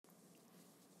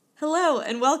Hello,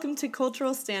 and welcome to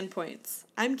Cultural Standpoints.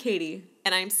 I'm Katie.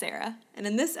 And I'm Sarah. And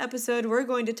in this episode, we're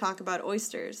going to talk about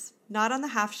oysters, not on the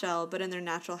half shell, but in their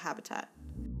natural habitat.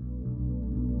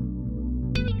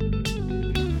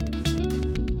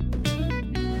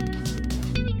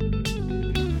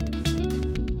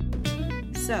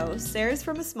 So, Sarah's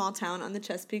from a small town on the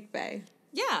Chesapeake Bay.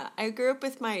 Yeah, I grew up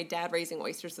with my dad raising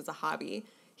oysters as a hobby.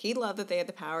 He loved that they had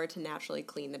the power to naturally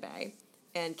clean the bay.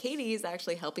 And Katie is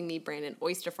actually helping me brand an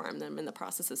oyster farm that I'm in the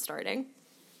process of starting.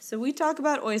 So we talk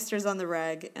about oysters on the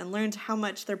reg and learned how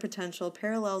much their potential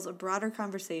parallels a broader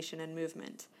conversation and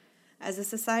movement. As a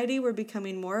society, we're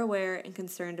becoming more aware and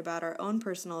concerned about our own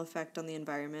personal effect on the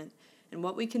environment and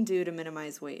what we can do to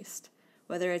minimize waste.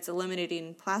 Whether it's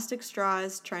eliminating plastic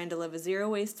straws, trying to live a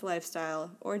zero-waste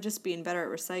lifestyle, or just being better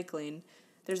at recycling,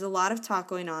 there's a lot of talk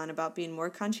going on about being more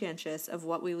conscientious of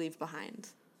what we leave behind.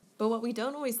 But what we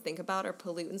don't always think about are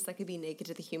pollutants that could be naked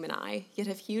to the human eye, yet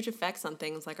have huge effects on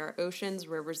things like our oceans,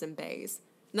 rivers, and bays.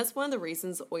 And that's one of the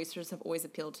reasons oysters have always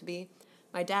appealed to me.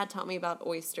 My dad taught me about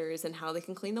oysters and how they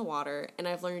can clean the water, and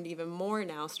I've learned even more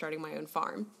now starting my own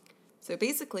farm. So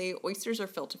basically, oysters are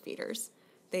filter feeders.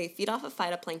 They feed off of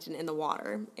phytoplankton in the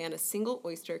water, and a single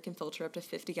oyster can filter up to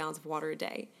 50 gallons of water a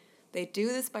day. They do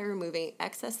this by removing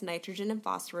excess nitrogen and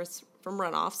phosphorus from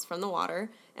runoffs from the water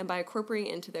and by incorporating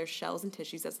it into their shells and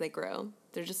tissues as they grow.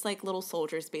 They're just like little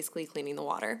soldiers basically cleaning the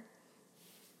water.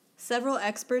 Several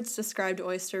experts described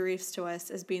oyster reefs to us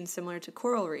as being similar to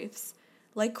coral reefs.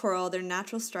 Like coral, they're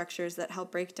natural structures that help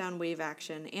break down wave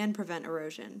action and prevent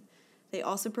erosion. They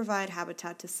also provide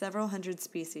habitat to several hundred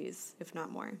species, if not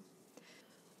more.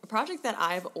 A project that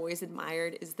I've always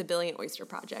admired is the Billion Oyster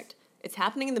Project. It's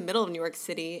happening in the middle of New York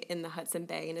City in the Hudson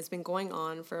Bay and has been going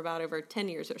on for about over 10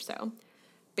 years or so.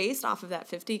 Based off of that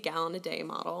 50-gallon-a-day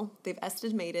model, they've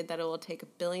estimated that it will take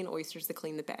 1 billion oysters to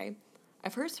clean the bay.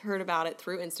 I've first heard about it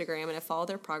through Instagram and have followed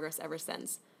their progress ever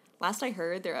since. Last I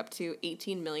heard, they're up to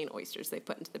 18 million oysters they've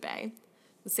put into the bay.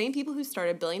 The same people who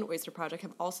started Billion Oyster Project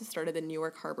have also started the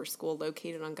Newark Harbor School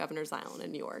located on Governor's Island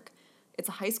in New York. It's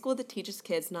a high school that teaches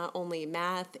kids not only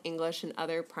math, English, and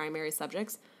other primary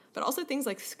subjects, but also things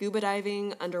like scuba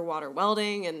diving, underwater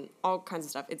welding, and all kinds of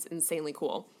stuff. It's insanely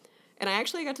cool. And I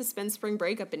actually got to spend spring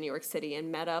break up in New York City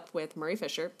and met up with Murray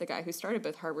Fisher, the guy who started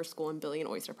both Harbor School and Billion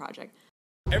Oyster Project.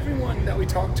 Everyone that we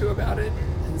talked to about it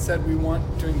and said we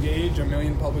want to engage 1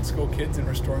 million public school kids in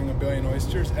restoring 1 billion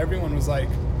oysters, everyone was like,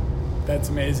 that's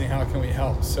amazing, how can we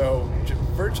help? So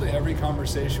virtually every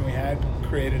conversation we had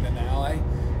created an ally,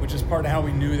 which is part of how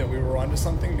we knew that we were onto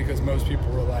something, because most people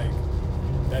were like,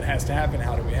 that has to happen,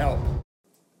 how do we help?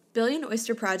 Billion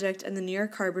Oyster Project and the New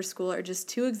York Harbor School are just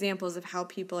two examples of how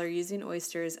people are using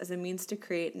oysters as a means to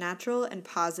create natural and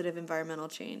positive environmental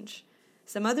change.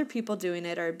 Some other people doing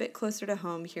it are a bit closer to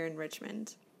home here in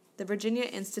Richmond. The Virginia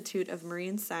Institute of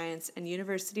Marine Science and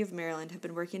University of Maryland have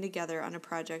been working together on a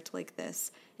project like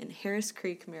this in Harris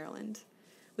Creek, Maryland.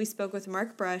 We spoke with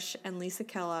Mark Brush and Lisa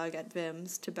Kellogg at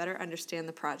VIMS to better understand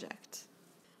the project.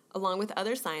 Along with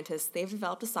other scientists, they've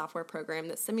developed a software program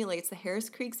that simulates the Harris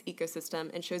Creek's ecosystem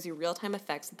and shows you real-time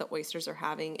effects that the oysters are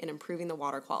having in improving the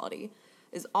water quality.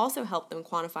 It has also helped them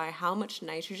quantify how much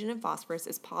nitrogen and phosphorus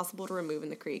is possible to remove in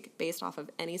the creek based off of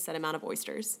any set amount of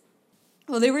oysters.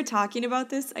 While they were talking about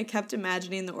this, I kept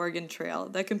imagining the Oregon Trail,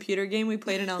 the computer game we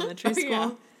played in elementary school.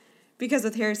 Yeah. Because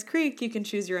with Harris Creek, you can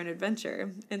choose your own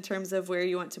adventure in terms of where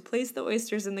you want to place the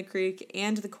oysters in the creek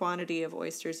and the quantity of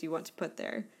oysters you want to put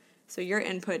there. So your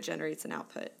input generates an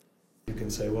output. You can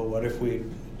say, well, what if we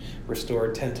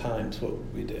restored 10 times what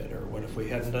we did? Or what if we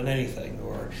hadn't done anything?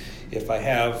 Or if I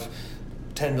have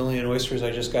 10 million oysters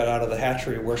I just got out of the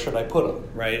hatchery, where should I put them,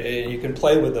 right? And you can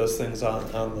play with those things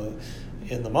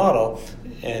in the model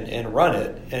and run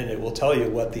it, and it will tell you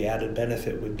what the added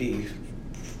benefit would be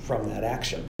from that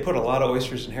action. They put a lot of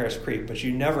oysters in Harris Creek, but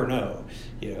you never know,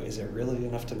 is it really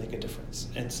enough to make a difference?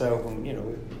 And so when, we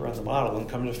run the model and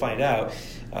come to find out,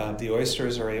 the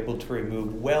oysters are able to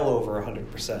remove well over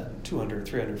 100%, 200,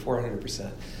 300,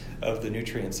 400% of the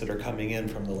nutrients that are coming in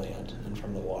from the land and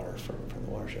from the water, from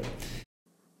the watershed.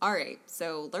 All right,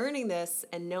 so learning this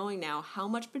and knowing now how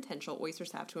much potential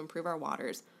oysters have to improve our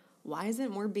waters, why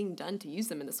isn't more being done to use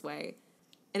them in this way?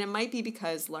 And it might be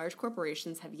because large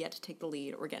corporations have yet to take the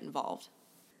lead or get involved.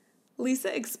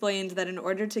 Lisa explained that in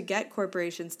order to get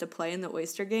corporations to play in the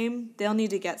oyster game, they'll need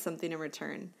to get something in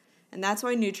return. And that's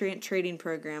why nutrient trading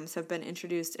programs have been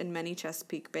introduced in many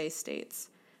Chesapeake Bay states.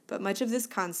 But much of this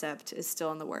concept is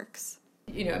still in the works.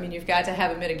 You've got to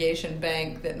have a mitigation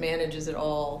bank that manages it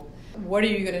all. What are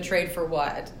you going to trade for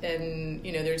what? And,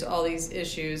 there's all these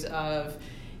issues of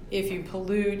if you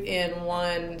pollute in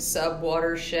one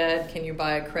sub-watershed, can you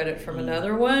buy a credit from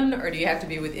another one? Or do you have to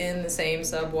be within the same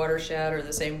sub-watershed or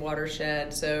the same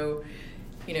watershed? So,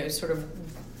 sort of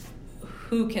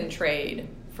who can trade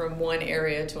from one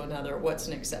area to another? What's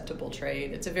an acceptable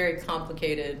trade? It's a very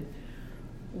complicated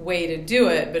way to do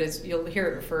it, but you'll hear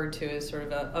it referred to as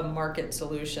sort of a market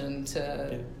solution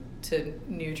to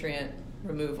nutrient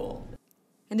removal.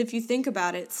 And if you think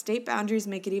about it, state boundaries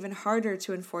make it even harder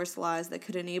to enforce laws that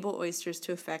could enable oysters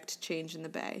to affect change in the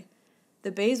bay.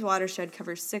 The bay's watershed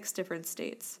covers 6 different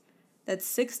states. That's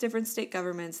 6 different state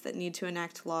governments that need to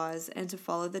enact laws and to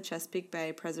follow the Chesapeake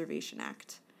Bay Preservation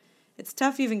Act. It's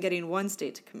tough even getting one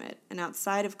state to commit, and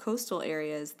outside of coastal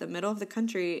areas, the middle of the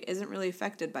country isn't really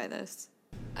affected by this.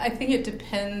 I think it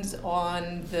depends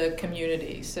on the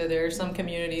community. So there are some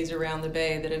communities around the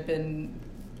bay that have been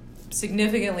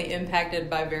significantly impacted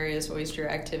by various oyster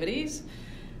activities.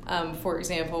 For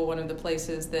example, one of the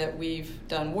places that we've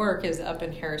done work is up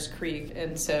in Harris Creek,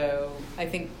 and so I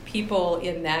think people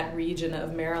in that region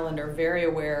of Maryland are very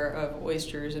aware of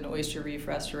oysters and oyster reef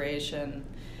restoration.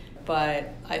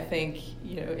 But I think,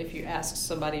 if you ask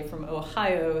somebody from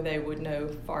Ohio, they would know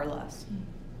far less.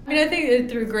 I think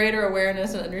that through greater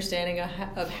awareness and understanding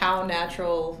of how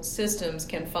natural systems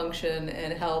can function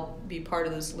and help be part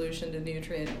of the solution to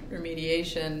nutrient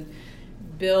remediation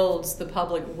builds the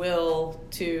public will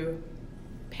to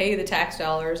pay the tax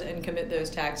dollars and commit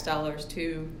those tax dollars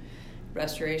to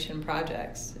restoration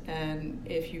projects. And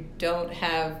if you don't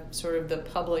have sort of the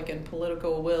public and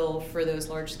political will for those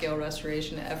large-scale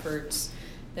restoration efforts,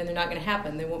 then they're not going to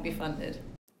happen. They won't be funded.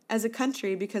 As a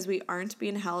country, because we aren't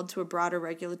being held to a broader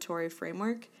regulatory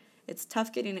framework, it's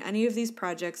tough getting any of these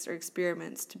projects or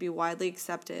experiments to be widely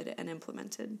accepted and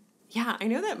implemented. Yeah, I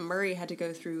know that Murray had to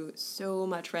go through so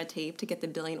much red tape to get the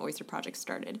Billion Oyster Project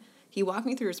started. He walked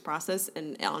me through his process,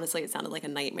 and honestly, it sounded like a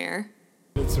nightmare.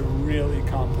 It's a really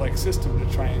complex system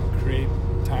to try and create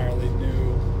entirely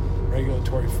new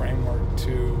regulatory framework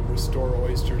to restore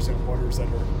oysters in waters that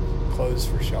are closed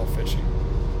for shellfishing.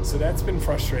 So that's been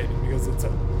frustrating because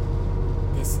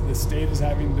the state is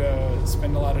having to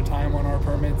spend a lot of time on our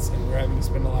permits, and we're having to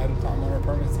spend a lot of time on our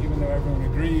permits, even though everyone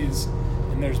agrees,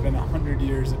 and there's been 100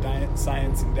 years of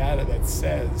science and data that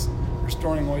says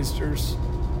restoring oysters,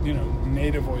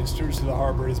 native oysters to the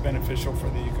harbor is beneficial for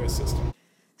the ecosystem.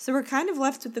 So we're kind of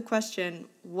left with the question,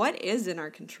 what is in our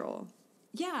control?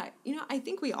 Yeah, I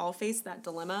think we all face that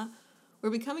dilemma. We're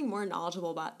becoming more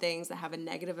knowledgeable about things that have a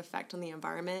negative effect on the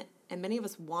environment, and many of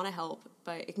us want to help,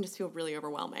 but it can just feel really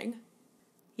overwhelming.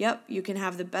 Yep, you can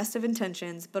have the best of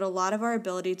intentions, but a lot of our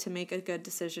ability to make a good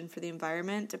decision for the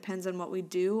environment depends on what we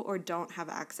do or don't have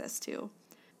access to.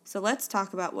 So let's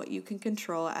talk about what you can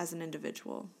control as an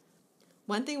individual.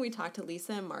 One thing we talked to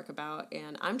Lisa and Mark about,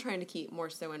 and I'm trying to keep more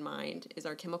so in mind, is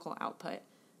our chemical output.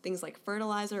 Things like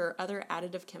fertilizer or other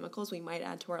additive chemicals we might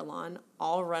add to our lawn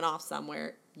all run off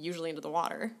somewhere, usually into the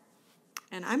water.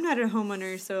 And I'm not a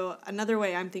homeowner, so another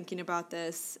way I'm thinking about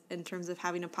this in terms of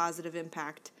having a positive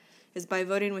impact is by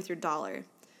voting with your dollar.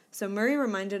 So Murray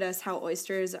reminded us how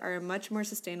oysters are a much more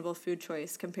sustainable food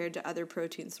choice compared to other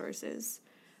protein sources.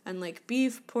 Unlike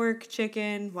beef, pork,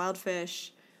 chicken, wild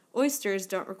fish, oysters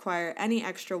don't require any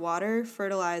extra water,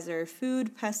 fertilizer,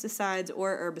 food, pesticides,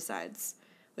 or herbicides,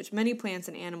 which many plants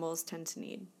and animals tend to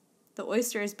need. The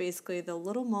oyster is basically the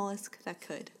little mollusk that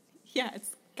could. Yeah, it's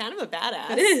kind of a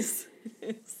badass. It is.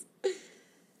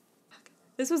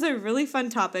 This was a really fun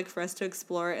topic for us to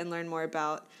explore and learn more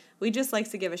about. We'd just like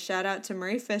to give a shout out to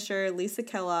Murray Fisher, Lisa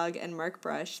Kellogg, and Mark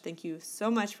Brush. Thank you so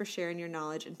much for sharing your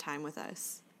knowledge and time with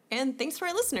us. And thanks for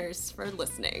our listeners for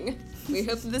listening. We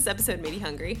hope that this episode made you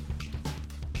hungry.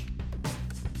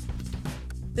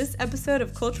 This episode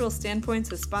of Cultural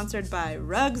Standpoints is sponsored by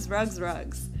Rugs, Rugs,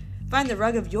 Rugs. Find the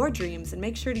rug of your dreams and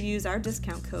make sure to use our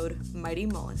discount code Mighty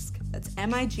Mollusk. That's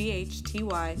MIGHTYMOLLUSK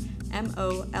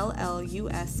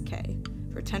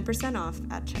for 10% off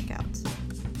at checkout.